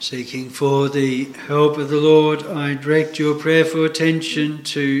Seeking for the help of the Lord, I direct your prayerful attention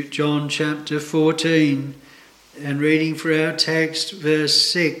to John chapter 14 and reading for our text verse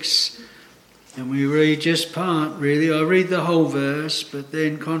 6. And we read just part, really. I'll read the whole verse, but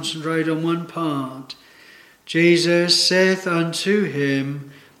then concentrate on one part. Jesus saith unto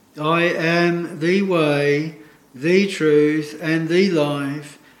him, I am the way, the truth, and the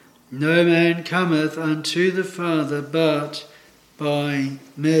life. No man cometh unto the Father but by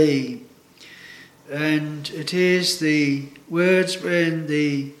me. And it is the words when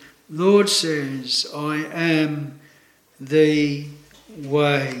the Lord says, I am the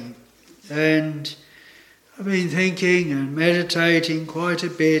way. And I've been thinking and meditating quite a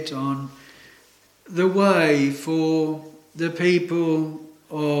bit on the way for the people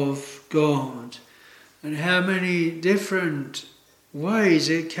of God and how many different ways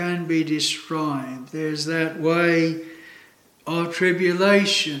it can be described. There's that way of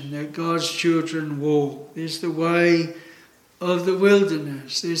tribulation that God's children walk. There's the way of the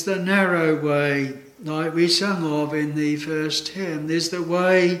wilderness. There's the narrow way, like we sung of in the first hymn. There's the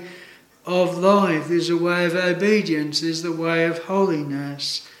way of life. There's a way of obedience. There's the way of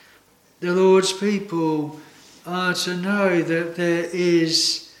holiness. The Lord's people are to know that there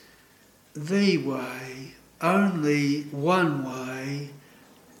is the way, only one way,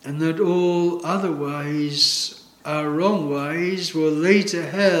 and that all other ways are wrong ways, will lead to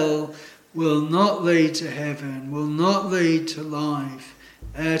hell, will not lead to heaven, will not lead to life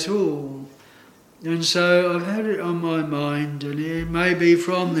at all. And so I've had it on my mind, and it may be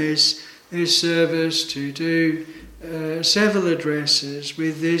from this service to do several addresses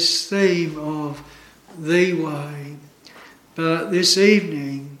with this theme of the way. But this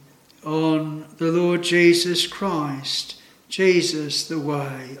evening on the Lord Jesus Christ, Jesus the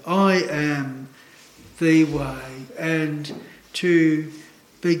way, I am the way, and to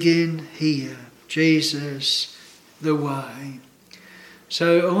begin here, Jesus the way.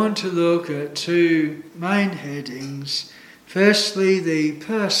 So I want to look at two main headings. Firstly, the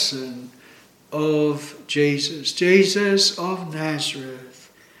person of Jesus, Jesus of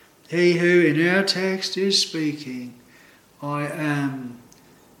Nazareth, he who in our text is speaking, I am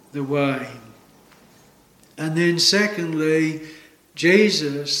the way. And then secondly,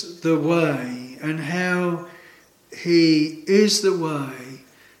 Jesus the way, and how he is the way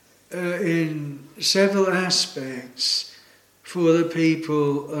in several aspects for the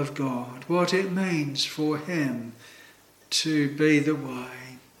people of God, what it means for him to be the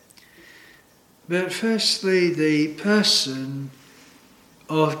way. But firstly, the person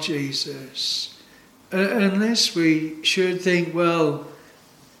of Jesus. Unless we should think, well,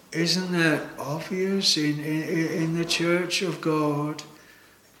 isn't that obvious in the church of God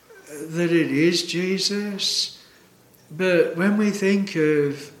that it is Jesus? But when we think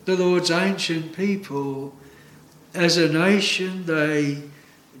of the Lord's ancient people as a nation, they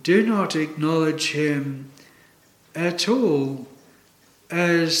do not acknowledge him at all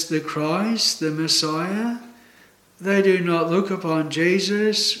as the Christ, the Messiah. They do not look upon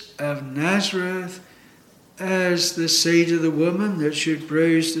Jesus of Nazareth as the seed of the woman that should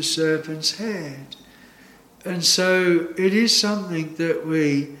bruise the serpent's head. And so it is something that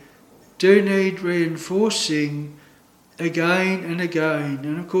we do need reinforcing again and again.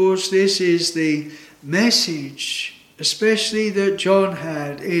 And of course this is the message, especially that John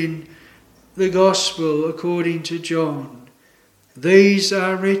had in the Gospel according to John. These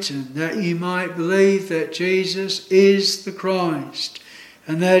are written that ye might believe that Jesus is the Christ,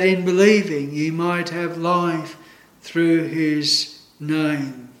 and that in believing ye might have life through his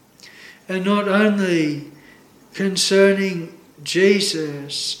name. And not only concerning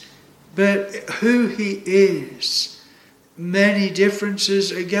Jesus, but who he is. Many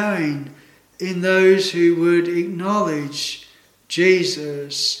differences again in those who would acknowledge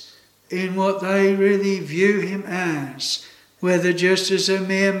Jesus in what they really view him as, whether just as a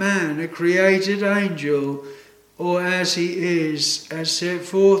mere man, a created angel, or as he is, as set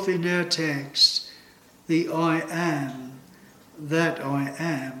forth in our text, the I am, that I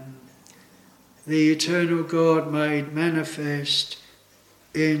am, the eternal God made manifest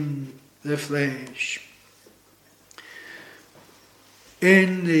in the flesh.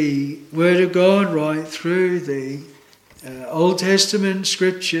 In the Word of God, right through the Old Testament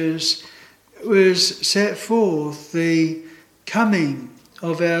scriptures, was set forth the coming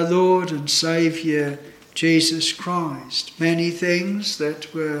of our Lord and Saviour Jesus Christ. Many things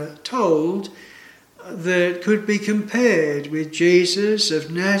that were told that could be compared with Jesus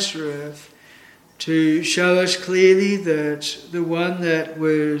of Nazareth to show us clearly that the one that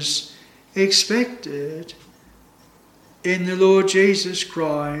was expected in the Lord Jesus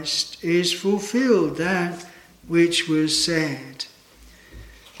Christ is fulfilled, that which was said.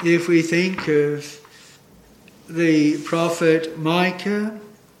 If we think of the prophet Micah,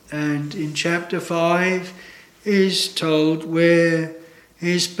 and in chapter 5 is told where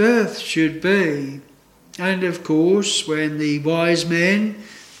his birth should be. And of course, when the wise men,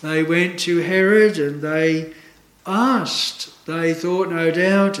 they went to Herod and they asked, they thought no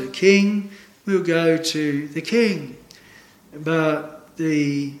doubt a king will go to the king. But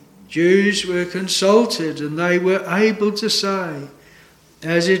the Jews were consulted and they were able to say,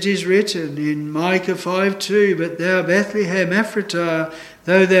 as it is written in Micah 5:2, "But thou, Bethlehem Ephratah,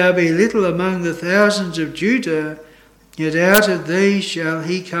 though thou be little among the thousands of Judah, yet out of thee shall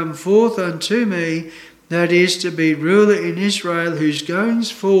he come forth unto me, that is to be ruler in Israel, whose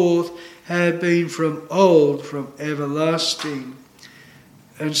goings forth have been from old, from everlasting."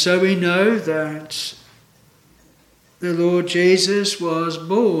 And so we know that the Lord Jesus was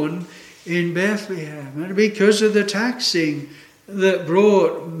born in Bethlehem. And because of the taxing that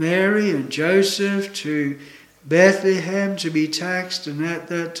brought Mary and Joseph to Bethlehem to be taxed, and at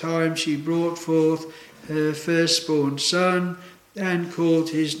that time she brought forth her firstborn son and called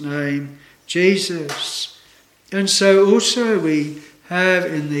his name Jesus. And so also we have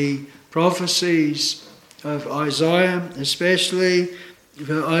in the prophecies of Isaiah, especially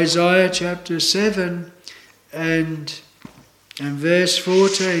for Isaiah chapter 7 and verse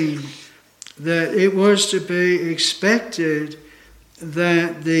 14, that it was to be expected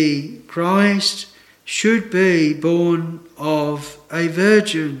that the Christ should be born of a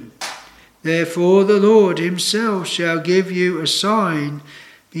virgin. Therefore the Lord himself shall give you a sign.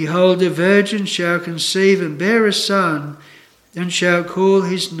 Behold, a virgin shall conceive and bear a son, and shall call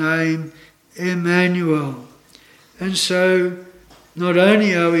his name Emmanuel. And so not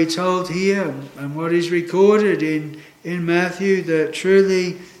only are we told here, and what is recorded in Matthew, that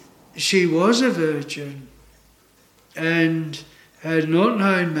truly she was a virgin and had not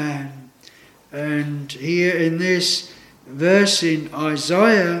known man. And here in this verse in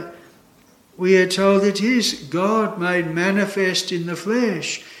Isaiah, we are told it is God made manifest in the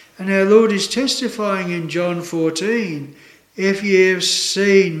flesh. And our Lord is testifying in John 14, "If ye have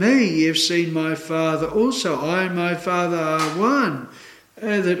seen me, ye have seen my Father also. I and my Father are one,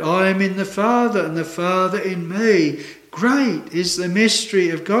 that I am in the Father and the Father in me. Great is the mystery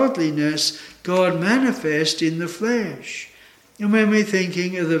of godliness, God manifest in the flesh." And when we're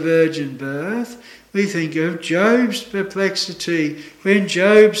thinking of the virgin birth, we think of Job's perplexity when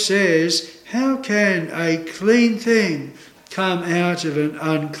Job says, "How can a clean thing come out of an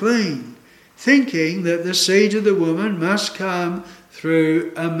unclean?" Thinking that the seed of the woman must come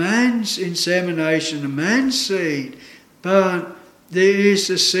through a man's insemination, a man's seed. But there is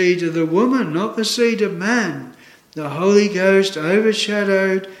the seed of the woman, not the seed of man. The Holy Ghost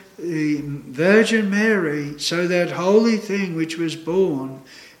overshadowed the Virgin Mary, so that holy thing which was born,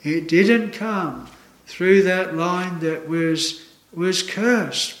 it didn't come through that line that was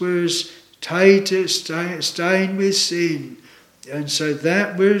cursed, was stained with sin. And so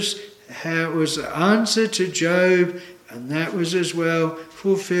that was how it was the answer to Job, and that was as well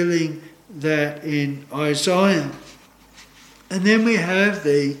fulfilling that in Isaiah. And then we have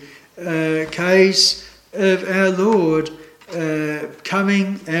the case of our Lord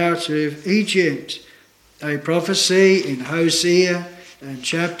coming out of Egypt, a prophecy in Hosea and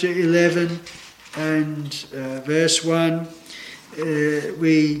chapter 11 and verse 1.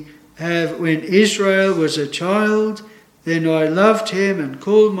 We have, "When Israel was a child, then I loved him and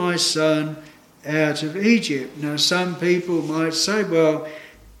called my son out of Egypt." Now some people might say, well,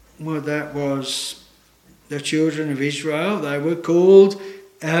 that was the children of Israel. They were called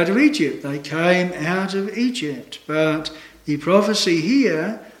out of Egypt. They came out of Egypt. But the prophecy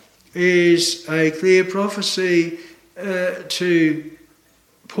here is a clear prophecy to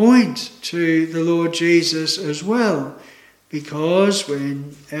point to the Lord Jesus as well. Because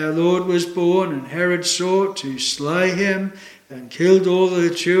when our Lord was born and Herod sought to slay him and killed all the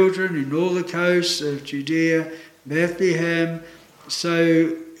children in all the coasts of Judea, Bethlehem,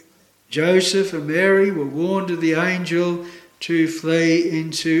 so Joseph and Mary were warned of the angel to flee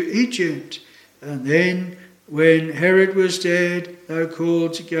into Egypt. And then when Herod was dead, they were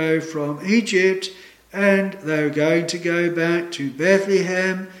called to go from Egypt, and they were going to go back to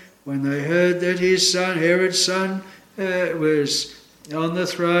Bethlehem when they heard that his son, Herod's son, was on the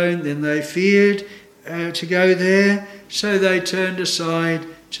throne. Then they feared to go there, so they turned aside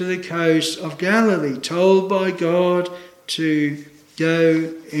to the coast of Galilee, told by God to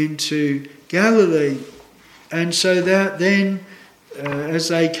go into Galilee. And so that then, as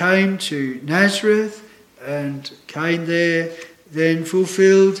they came to Nazareth, And Cain there then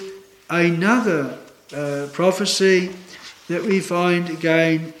fulfilled another prophecy that we find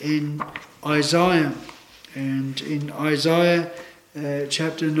again in Isaiah. And in Isaiah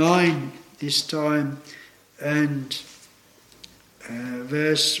chapter 9 this time, and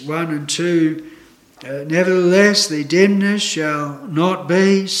verse 1 and 2, nevertheless the dimness shall not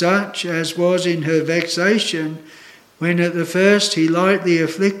be such as was in her vexation, when at the first he lightly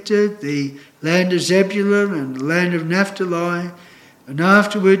afflicted the land of Zebulun and the land of Naphtali, and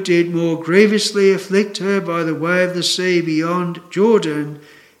afterward did more grievously afflict her by the way of the sea beyond Jordan,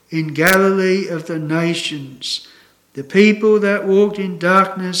 in Galilee of the nations. The people that walked in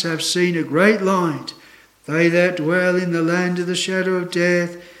darkness have seen a great light. They that dwell in the land of the shadow of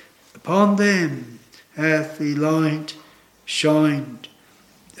death, upon them hath the light shined.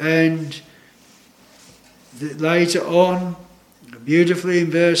 And later on, beautifully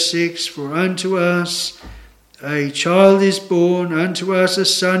in verse 6, for unto us a child is born, unto us a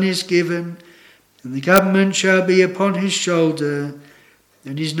son is given, and the government shall be upon his shoulder,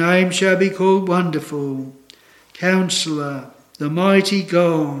 and his name shall be called Wonderful, Counsellor, the Mighty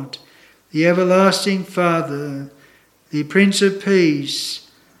God, the Everlasting Father, the Prince of Peace.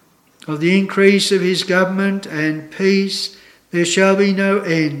 Of the increase of his government and peace there shall be no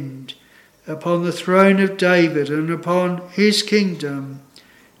end, upon the throne of David and upon his kingdom,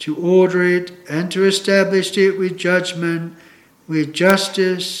 to order it and to establish it with judgment, with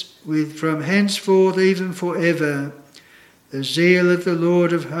justice, from henceforth even forever. The zeal of the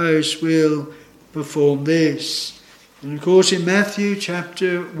Lord of hosts will perform this. And of course in Matthew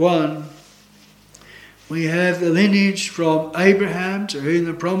chapter 1, we have the lineage from Abraham, to whom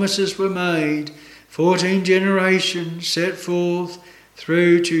the promises were made, 14 generations set forth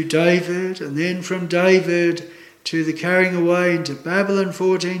through to David, and then from David to the carrying away into Babylon,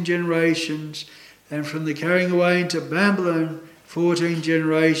 14 generations, and from the carrying away into Babylon, 14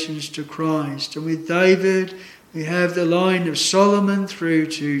 generations to Christ. And with David, we have the line of Solomon through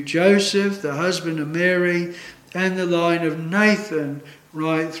to Joseph, the husband of Mary, and the line of Nathan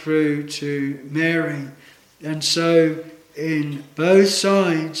right through to Mary. And so in both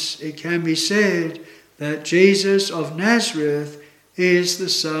sides it can be said that Jesus of Nazareth is the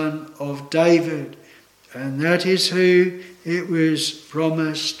son of David, and that is who it was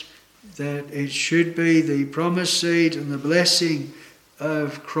promised that it should be, the promised seed and the blessing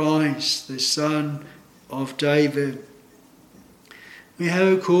of Christ, the son of David. We have,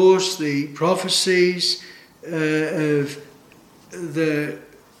 of course, the prophecies of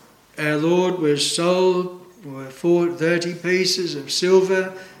our Lord was sold for 30 pieces of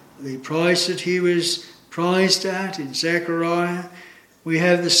silver, the price that he was prized at in Zechariah. We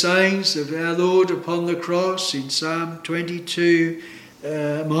have the sayings of our Lord upon the cross in Psalm 22,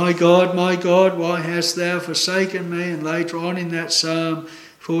 my God, why hast thou forsaken me? And later on in that psalm,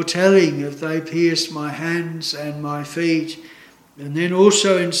 foretelling of they pierced my hands and my feet. And then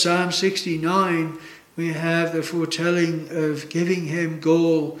also in Psalm 69, we have the foretelling of giving him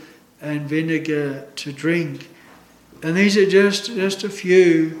gall and vinegar to drink. And these are just a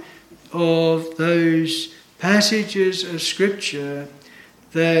few of those passages of Scripture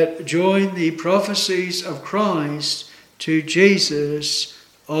that join the prophecies of Christ to Jesus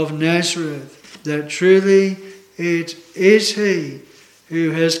of Nazareth, that truly it is he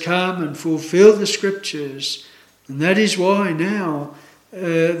who has come and fulfilled the Scriptures. And that is why now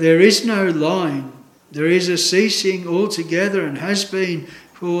there is no line. There is a ceasing altogether, and has been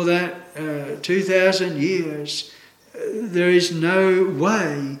for that 2,000 years. There is no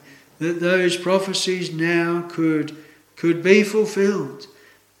way that those prophecies now could be fulfilled.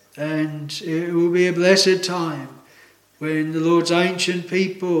 And it will be a blessed time when the Lord's ancient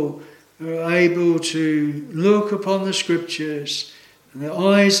people are able to look upon the Scriptures, and their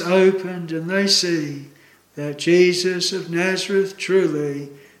eyes opened, and they see that Jesus of Nazareth truly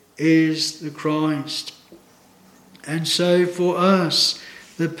is the Christ. And so for us,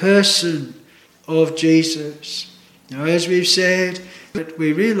 the person of Jesus. Now, as we've said,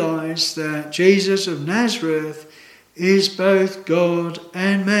 we realise that Jesus of Nazareth is both God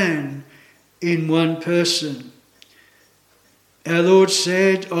and man in one person. Our Lord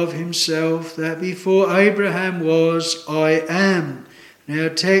said of himself that before Abraham was, I am. And our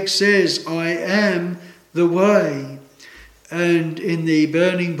text says, I am the way. And in the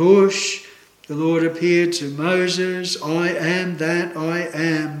burning bush, the Lord appeared to Moses, I am that I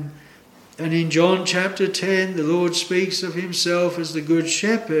am. And in John chapter 10, the Lord speaks of himself as the good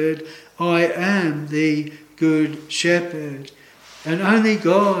shepherd, I am the good shepherd. And only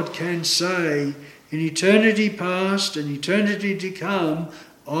God can say, in eternity past and eternity to come,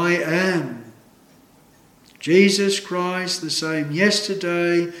 I am. Jesus Christ, the same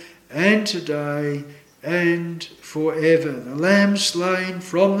yesterday and today and forever. The Lamb slain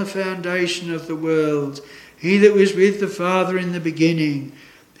from the foundation of the world, he that was with the Father in the beginning,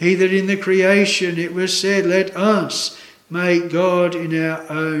 he that in the creation it was said, let us make man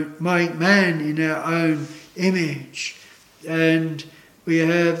in our own image. And we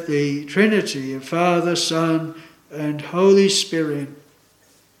have the Trinity of Father, Son, and Holy Spirit,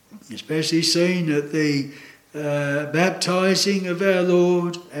 especially seen at the baptizing of our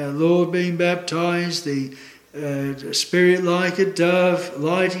Lord being baptized, the Spirit like a dove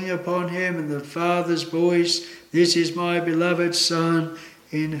lighting upon him, and the Father's voice, this is my beloved Son,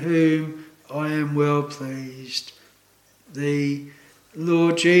 in whom I am well pleased. The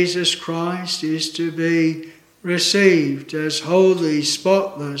Lord Jesus Christ is to be received as holy,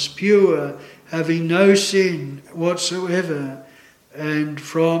 spotless, pure, having no sin whatsoever, and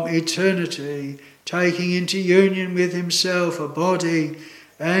from eternity taking into union with himself a body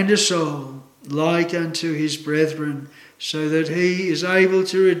and a soul like unto his brethren, so that he is able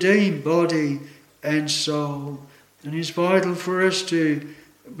to redeem body and soul. And it's vital for us to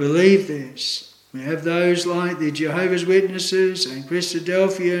believe this. We have those like the Jehovah's Witnesses and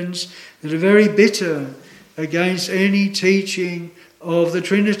Christadelphians that are very bitter against any teaching of the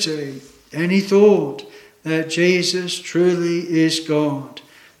Trinity, any thought that Jesus truly is God.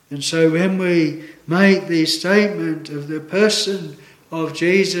 And so when we make the statement of the person of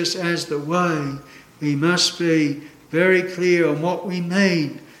Jesus as the way, we must be very clear on what we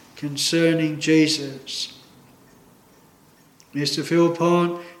mean concerning Jesus. Mr.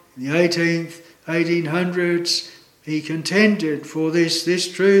 Philpont, in the 1800s, he contended for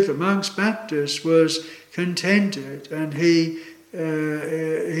this truth amongst Baptists was contended, and he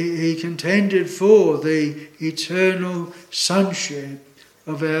contended for the eternal sonship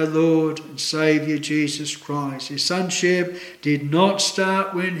of our Lord and Saviour Jesus Christ. His sonship did not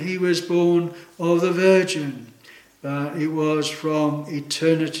start when he was born of the Virgin, but it was from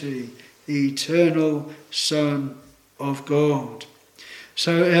eternity, the eternal Son of God.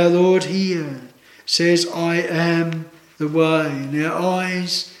 So our Lord here says, I am the way. And our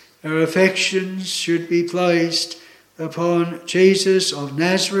eyes, our affections should be placed upon Jesus of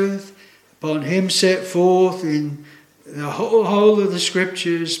Nazareth, upon him set forth in the whole of the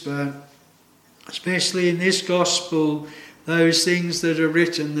Scriptures, but especially in this Gospel, those things that are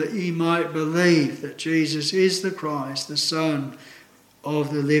written, that ye might believe that Jesus is the Christ, the Son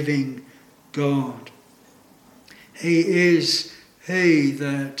of the living God. He is he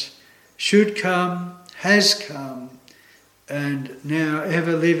that should come, has come, and now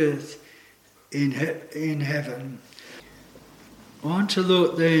ever liveth in heaven. I want to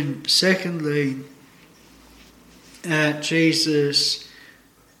look then, secondly, at Jesus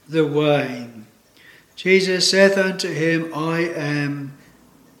the way. Jesus saith unto him, I am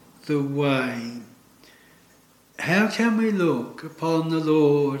the way. How can we look upon the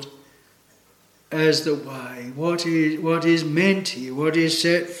Lord as the way? What is meant here? What is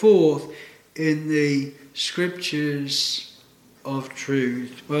set forth in the Scriptures of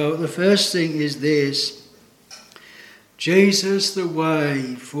truth? Well, the first thing is this: Jesus the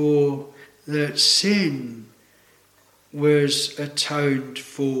way for that sin was atoned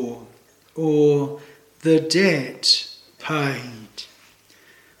for, or the debt paid.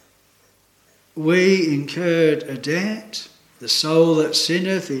 We incurred a debt. The soul that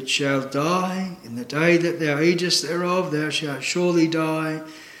sinneth, it shall die. In the day that thou eatest thereof, thou shalt surely die.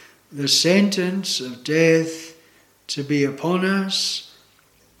 The sentence of death to be upon us,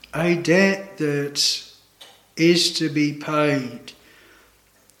 a debt that is to be paid.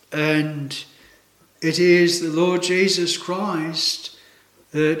 And it is the Lord Jesus Christ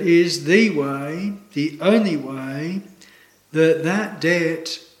that is the way, the only way, that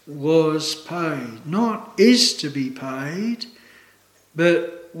debt was paid. Not is to be paid,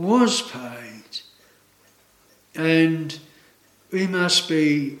 but was paid. And we must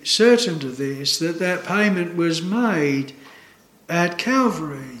be certain of this, that payment was made at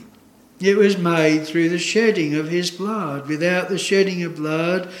Calvary. It was made through the shedding of his blood. Without the shedding of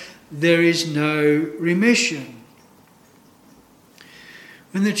blood, there is no remission.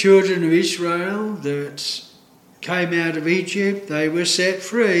 When the children of Israel that came out of Egypt, they were set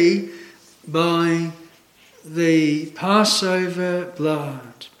free by the Passover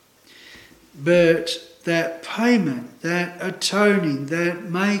blood. But that payment, that atoning, that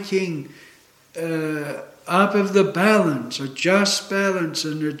making up of the balance, a just balance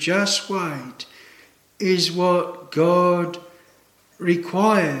and a just weight, is what God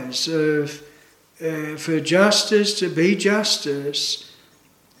requires for justice to be justice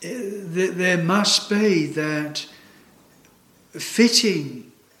there must be that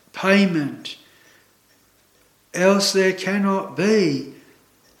fitting payment, else there cannot be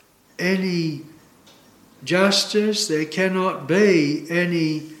any justice, there cannot be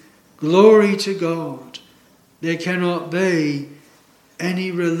any glory to God, there cannot be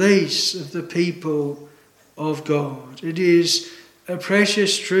any release of the people of God. It is a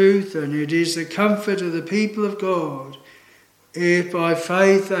precious truth, and it is the comfort of the people of God if by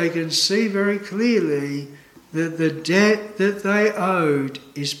faith they can see very clearly that the debt that they owed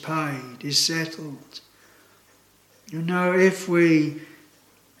is paid, is settled. You know, if we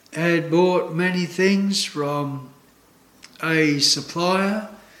had bought many things from a supplier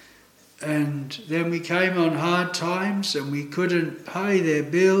and then we came on hard times and we couldn't pay their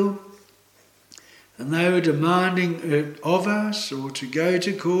bill and they were demanding it of us, or to go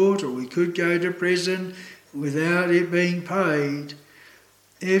to court, or we could go to prison without it being paid,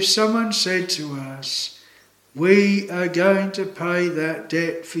 if someone said to us, "We are going to pay that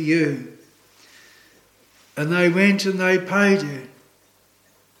debt for you," and they went and they paid it,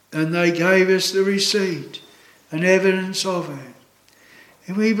 and they gave us the receipt and evidence of it,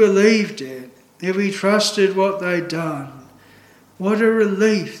 if we believed it, if we trusted what they'd done, what a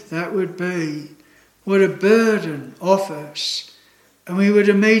relief that would be, what a burden off us. And we would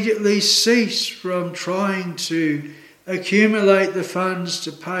immediately cease from trying to accumulate the funds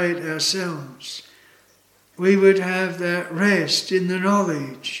to pay it ourselves. We would have that rest in the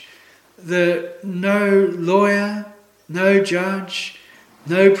knowledge that no lawyer, no judge,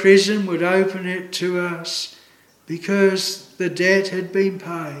 no prison would open it to us, because the debt had been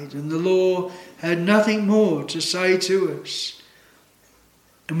paid and the law had nothing more to say to us.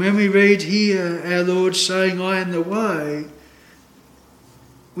 And when we read here our Lord saying, "I am the way,"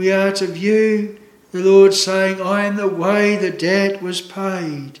 we are to view the Lord saying, "I am the way the debt was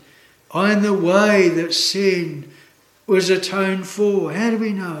paid. I am the way that sin was atoned for." How do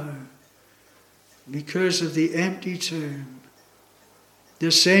we know? Because of the empty tomb.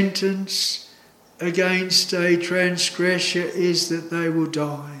 The sentence against a transgressor is that they will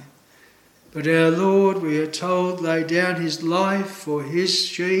die. But our Lord, we are told, laid down his life for his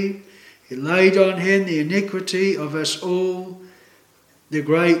sheep. He laid on him the iniquity of us all. The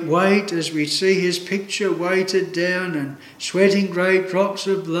great weight, as we see his picture weighted down and sweating great drops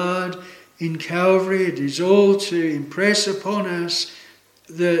of blood in Calvary, it is all to impress upon us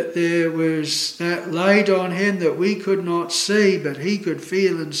that there was that laid on him that we could not see, but he could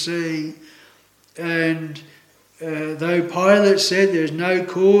feel and see. And though Pilate said there's no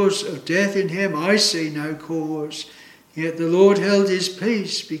cause of death in him, I see no cause, yet the Lord held his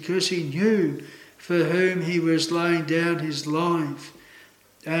peace because he knew for whom he was laying down his life.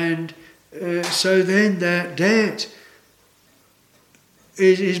 And so then that debt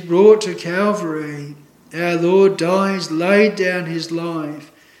is brought to Calvary. Our Lord dies, laid down his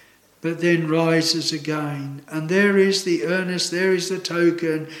life, but then rises again. And there is the earnest, there is the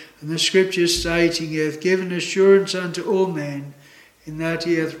token, and the scripture stating, "He hath given assurance unto all men, in that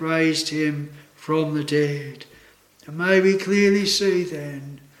he hath raised him from the dead." And may we clearly see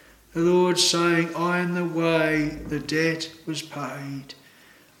then the Lord saying, "I am the way the debt was paid.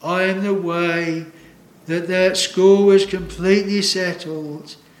 I am the way that score was completely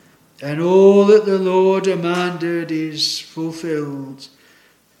settled, and all that the Lord demanded is fulfilled.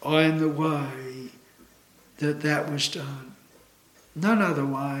 I am the way that was done. None other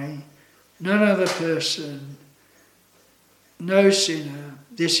way, none other person, no sinner.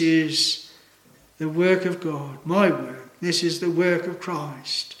 This is the work of God, my work. This is the work of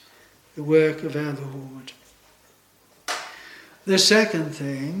Christ, the work of our Lord." The second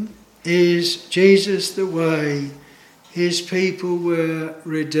thing is Jesus the way. His people were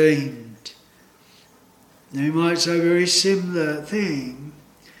redeemed. Now you might say a very similar thing,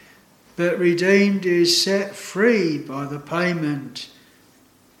 but redeemed is set free by the payment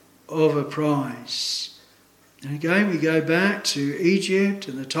of a price. And again we go back to Egypt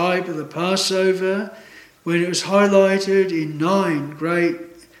and the type of the Passover, when it was highlighted in 9 great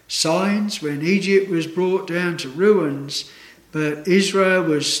signs, when Egypt was brought down to ruins, but Israel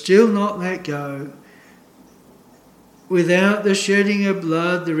was still not let go. Without the shedding of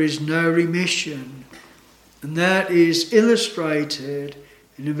blood there is no remission. And that is illustrated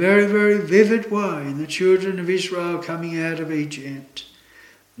in a very, very vivid way in the children of Israel coming out of Egypt.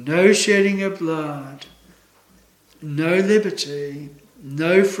 No shedding of blood, no liberty,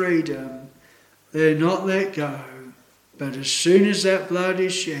 no freedom. They're not let go. But as soon as that blood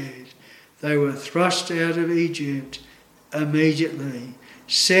is shed, they were thrust out of Egypt immediately,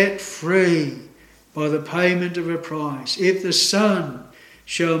 set free by the payment of a price. If the Son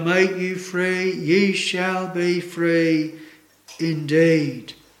shall make you free, ye shall be free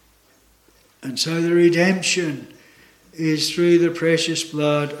indeed. And so the redemption is through the precious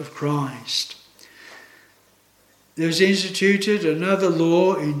blood of Christ. There was instituted another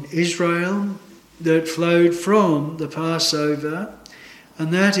law in Israel that flowed from the Passover,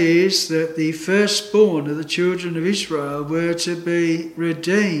 and that is that the firstborn of the children of Israel were to be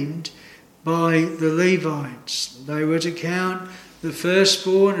redeemed by the Levites. They were to count the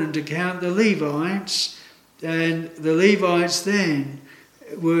firstborn and to count the Levites, and the Levites then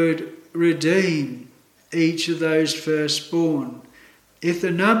would redeem each of those firstborn. If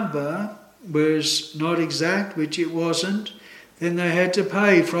the number was not exact, which it wasn't, then they had to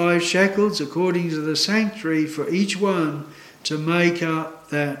pay 5 shekels according to the sanctuary for each one to make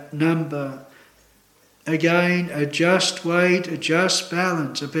up that number. Again, a just weight, a just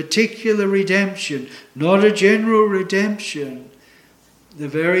balance, a particular redemption, not a general redemption. The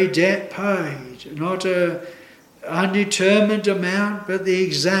very debt paid, not an undetermined amount, but the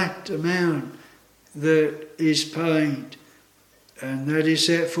exact amount that is paid. And that is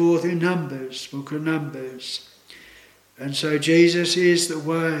set forth in Numbers, book of Numbers. And so Jesus is the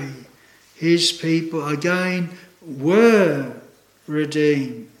way. His people again were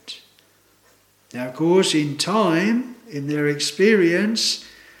redeemed. Now, of course, in time, in their experience,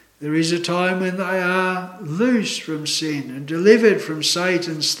 there is a time when they are loosed from sin and delivered from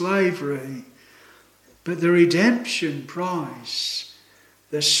Satan's slavery. But the redemption price,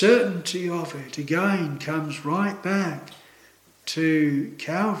 the certainty of it, again comes right back to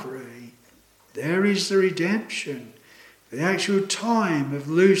Calvary. There is the redemption, the actual time of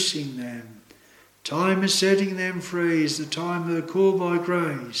loosing them. Time of setting them free is the time of the call by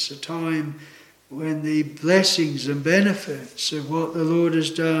grace, a time when the blessings and benefits of what the Lord has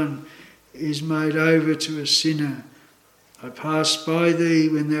done is made over to a sinner. I passed by thee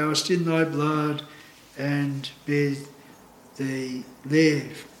when thou wast in thy blood, and bid thee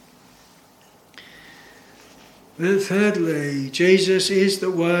live. But thirdly, Jesus is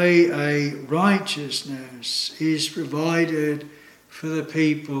the way a righteousness is provided for the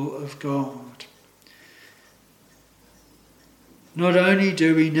people of God. Not only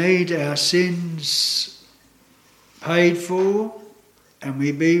do we need our sins paid for, and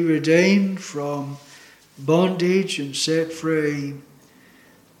we be redeemed from bondage and set free,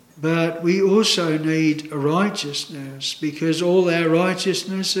 but we also need a righteousness, because all our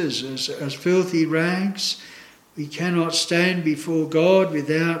righteousness is as filthy rags. We cannot stand before God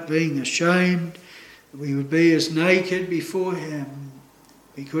without being ashamed. We would be as naked before him.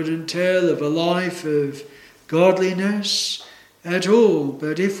 We couldn't tell of a life of godliness at all.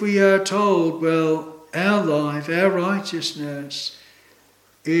 But if we are told, well, our life, our righteousness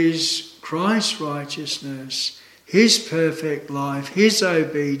is Christ's righteousness, his perfect life, his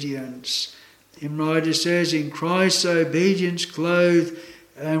obedience. The hymn writer says, in Christ's obedience clothe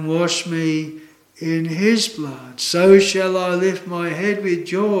and wash me in his blood. So shall I lift my head with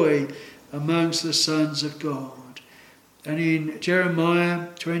joy amongst the sons of God. And in Jeremiah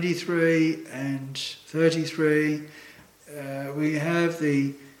 23 and 33, we have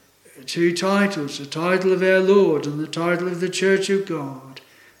the 2 titles, the title of our Lord and the title of the Church of God.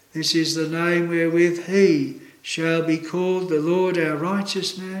 This is the name wherewith he shall be called the Lord our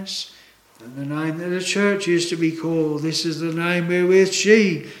righteousness, and the name that the church is to be called. This is the name wherewith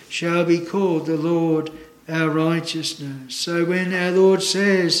she shall be called the Lord our righteousness. So when our Lord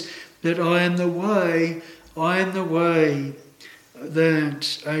says that I am the way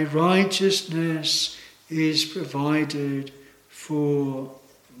that a righteousness is provided for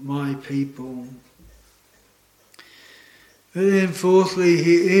my people. But then fourthly,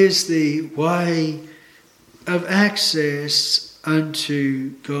 he is the way of access unto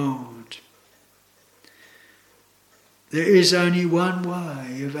God. There is only one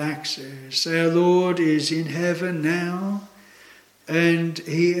way of access. Our Lord is in heaven now, and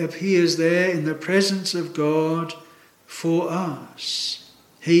he appears there in the presence of God for us.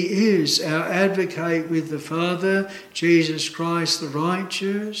 He is our advocate with the Father, Jesus Christ the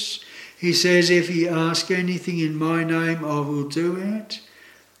righteous. He says, if ye ask anything in my name, I will do it.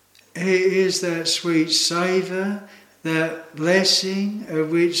 He is that sweet savour, that blessing of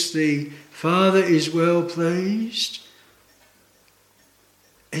which the Father is well pleased.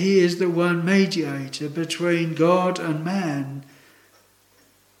 He is the one mediator between God and man,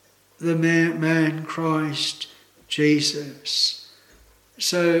 the man Christ Jesus.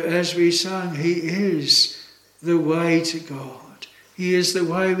 So as we sung, he is the way to God. He is the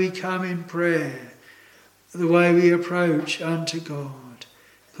way we come in prayer, the way we approach unto God,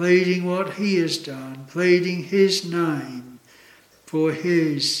 pleading what he has done, pleading his name. for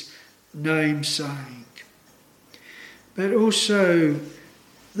his name's sake. But also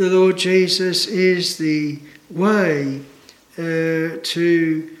the Lord Jesus is the way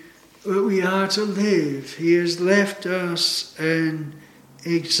to what we are to live. He has left us an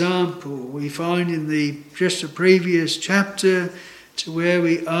example. We find in just a previous chapter to where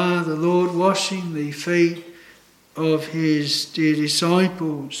we are, the Lord washing the feet of his dear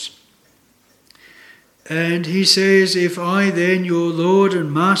disciples. And he says, "If I then, your Lord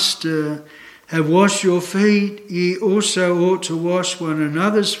and Master, have washed your feet, ye also ought to wash one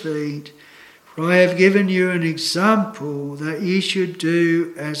another's feet. For I have given you an example that ye should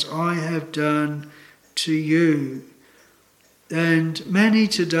do as I have done to you." And many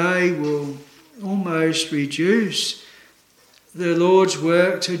today will almost reduce the Lord's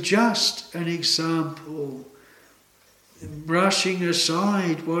work to just an example, brushing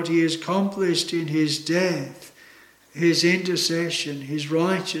aside what he has accomplished in his death, his intercession, his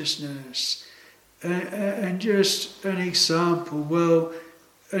righteousness, and just an example. Well,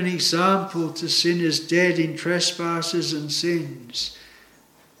 an example to sinners dead in trespasses and sins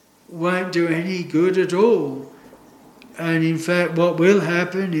won't do any good at all. And in fact, what will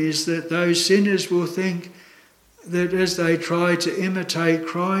happen is that those sinners will think that as they try to imitate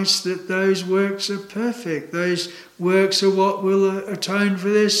Christ, that those works are perfect. Those works are what will atone for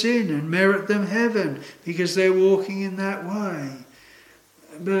their sin and merit them heaven, because they're walking in that way.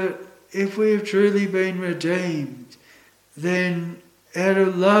 But if we have truly been redeemed, then out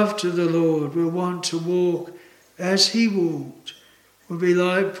of love to the Lord, we'll want to walk as he walked. We'll be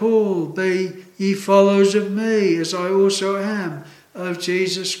like Paul, "Be ye followers of me, as I also am of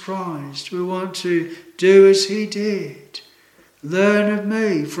Jesus Christ." We want to do as he did. "Learn of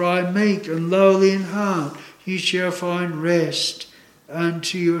me, for I am meek and lowly in heart. Ye shall find rest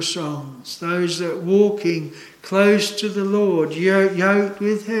unto your souls." Those that walking close to the Lord, yoked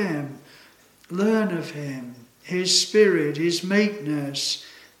with him, learn of him, his spirit, his meekness,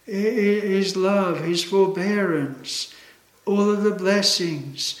 his love, his forbearance, all of the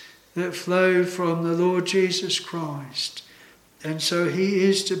blessings that flow from the Lord Jesus Christ. And so he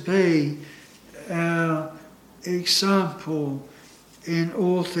is to be our example in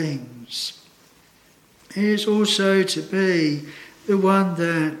all things. He is also to be the one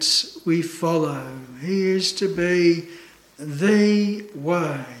that we follow. He is to be the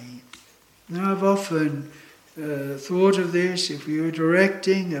way. Now, I've often thought of this. If we were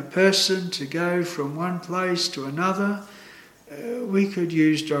directing a person to go from one place to another, we could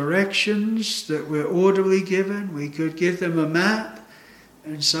use directions that were audibly given. We could give them a map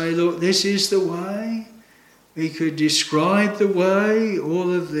and say, "Look, this is the way." We could describe the way,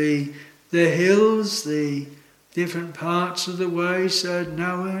 all of the hills, the different parts of the way, so I'd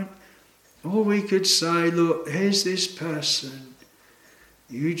know it. Or we could say, "Look, here's this person.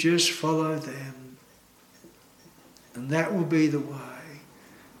 You just follow them. And that will be the way."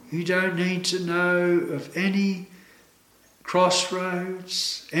 You don't need to know of any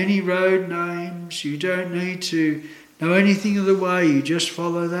crossroads, any road names. You don't need to know anything of the way. You just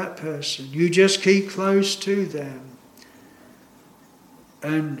follow that person. You just keep close to them.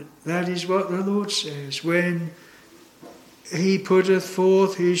 And that is what the Lord says. "When he putteth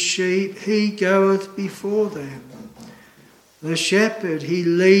forth his sheep, he goeth before them. The shepherd, he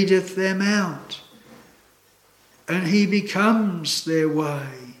leadeth them out. And he becomes their way."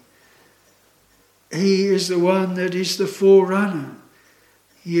 He is the one that is the forerunner.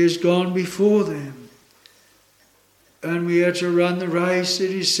 He has gone before them. And we are to run the race that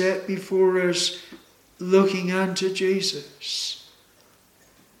is set before us, looking unto Jesus,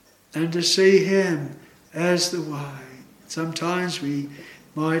 and to see him as the way. Sometimes we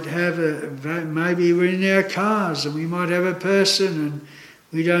might have maybe we're in our cars and we might have a person and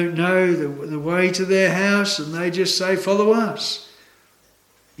we don't know the way to their house, and they just say, "Follow us."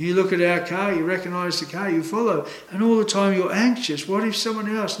 You look at our car, you recognise the car, you follow. And all the time you're anxious. What if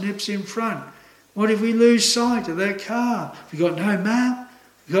someone else nips in front? What if we lose sight of that car? We've got no map,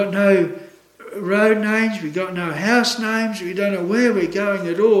 we've got no road names, we've got no house names, we don't know where we're going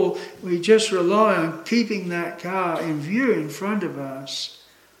at all. We just rely on keeping that car in view in front of us.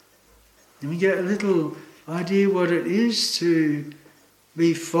 And we get a little idea what it is to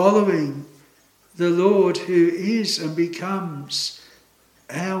be following the Lord, who is and becomes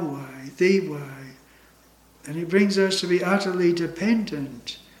our way, the way. And it brings us to be utterly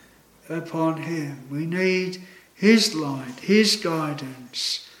dependent upon him. We need his light, his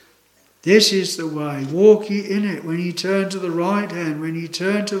guidance. This is the way, walk ye in it. When ye turn to the right hand, when ye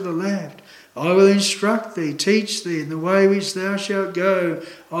turn to the left, I will instruct thee, teach thee in the way which thou shalt go.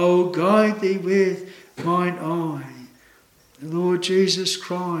 I will guide thee with mine eye. the Lord Jesus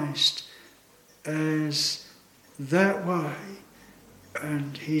Christ as that way.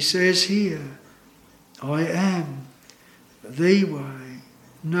 And he says here, I am the way,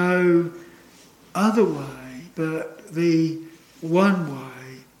 no other way, but the one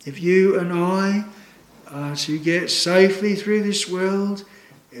way. If you and I are to get safely through this world,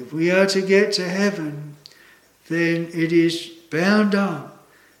 if we are to get to heaven, then it is bound up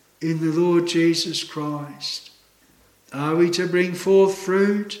in the Lord Jesus Christ. Are we to bring forth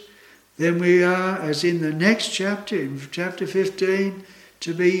fruit? Then we are, as in the next chapter, in chapter 15,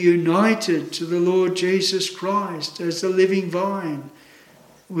 to be united to the Lord Jesus Christ as the living vine.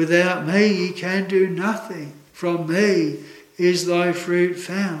 Without me ye can do nothing. From me is thy fruit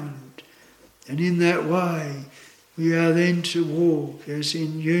found. And in that way we are then to walk as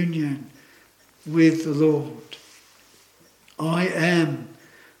in union with the Lord. I am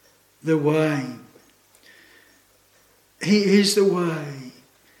the way. He is the way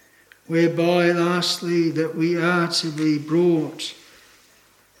whereby, lastly, that we are to be brought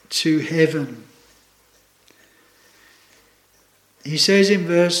to heaven. He says in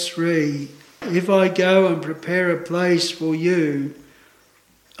verse 3, if I go and prepare a place for you,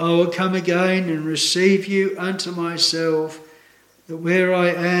 I will come again and receive you unto myself, that where I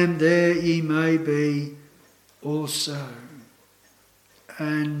am, there ye may be also.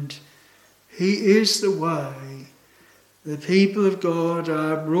 And he is the way. The people of God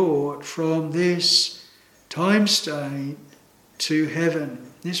are brought from this time state to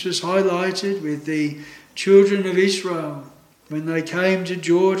heaven. This was highlighted with the children of Israel when they came to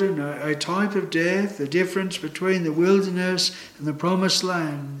Jordan, a type of death, the difference between the wilderness and the promised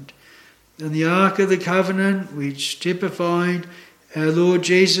land. And the Ark of the Covenant, which typified our Lord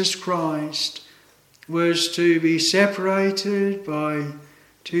Jesus Christ, was to be separated by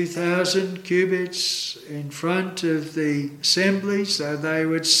 2,000 cubits in front of the assembly, so they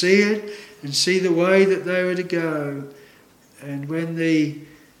would see it and see the way that they were to go. And when the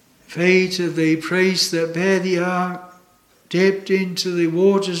feet of the priests that bear the ark dipped into the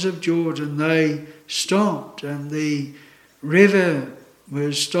waters of Jordan, they stopped, and the river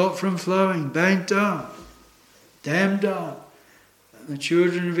was stopped from flowing, banked up, dammed up. And the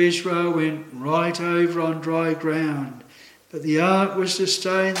children of Israel went right over on dry ground. But the ark was to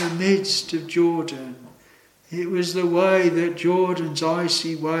stay in the midst of Jordan. It was the way that Jordan's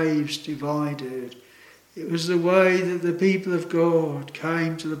icy waves divided. It was the way that the people of God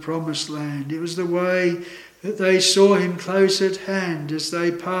came to the promised land. It was the way that they saw him close at hand as they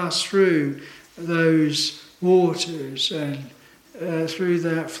passed through those waters and through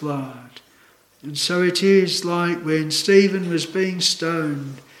that flood. And so it is like when Stephen was being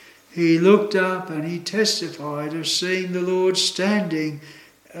stoned, he looked up and he testified of seeing the Lord standing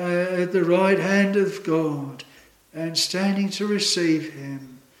at the right hand of God and standing to receive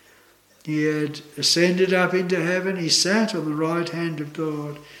him. He had ascended up into heaven, he sat on the right hand of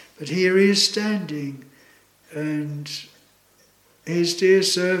God, but here he is standing, and his dear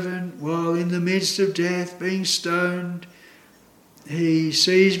servant, while in the midst of death, being stoned, he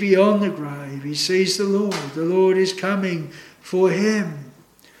sees beyond the grave, he sees the Lord. The Lord is coming for him.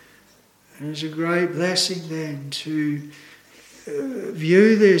 And it's a great blessing then to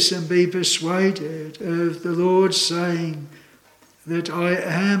view this and be persuaded of the Lord saying that I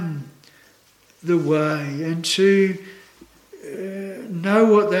am the way, and to know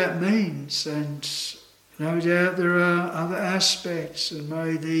what that means. And no doubt there are other aspects, and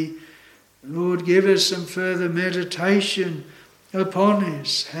may the Lord give us some further meditation upon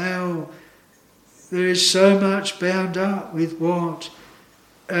this, how there is so much bound up with what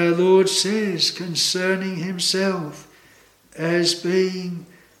our Lord says concerning himself as being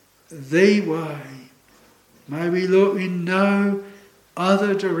the way. May we look in no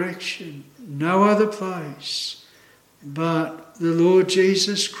other direction, no other place, but the Lord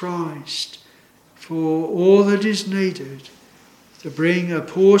Jesus Christ for all that is needed to bring a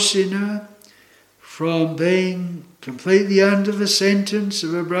poor sinner from being completely under the sentence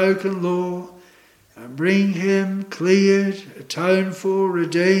of a broken law and bring him cleared, atoned for,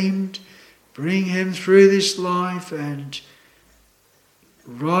 redeemed, bring him through this life and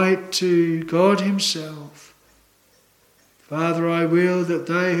right to God himself. Father, I will that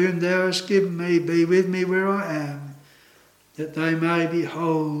they whom thou hast given me be with me where I am, that they may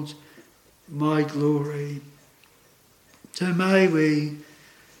behold my glory. So may we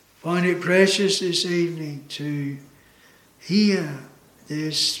find it precious this evening to hear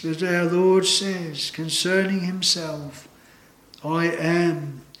this, that our Lord says concerning himself, I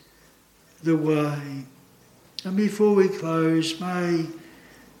am the way. And before we close, may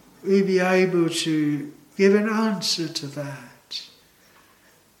we be able to give an answer to that.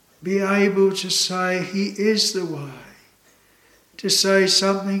 be able to say he is the way, to say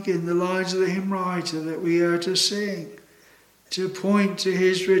something in the lines of the hymn writer that we are to sing, to point to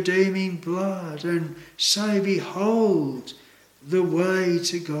his redeeming blood and say, behold the way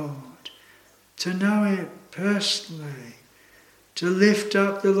to God, to know it personally, to lift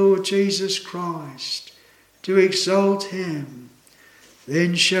up the Lord Jesus Christ, to exalt him.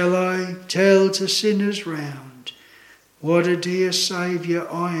 Then shall I tell to sinners round, what a dear Saviour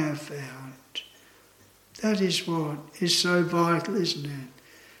I have found. That is what is so vital, isn't it?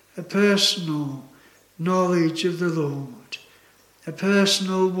 A personal knowledge of the Lord, a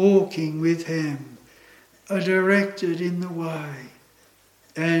personal walking with him, are directed in the way,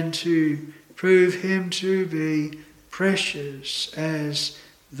 and to prove him to be precious as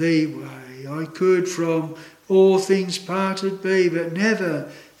the way. I could from all things parted be, but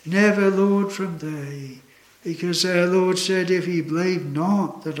never, never, Lord, from thee. Because our Lord said, if ye believe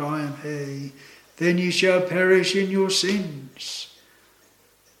not that I am he, then ye shall perish in your sins.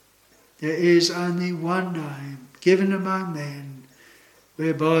 There is only one name given among men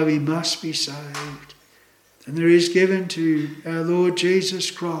whereby we must be saved. And there is given to our Lord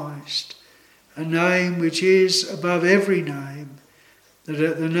Jesus Christ a name which is above every name, that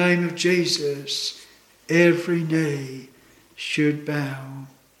at the name of Jesus every knee should bow.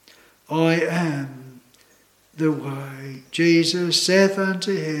 I am the way. Jesus saith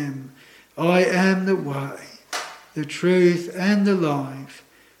unto him, I am the way, the truth, and the life.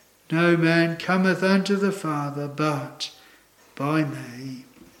 No man cometh unto the Father but by me.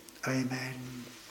 Amen.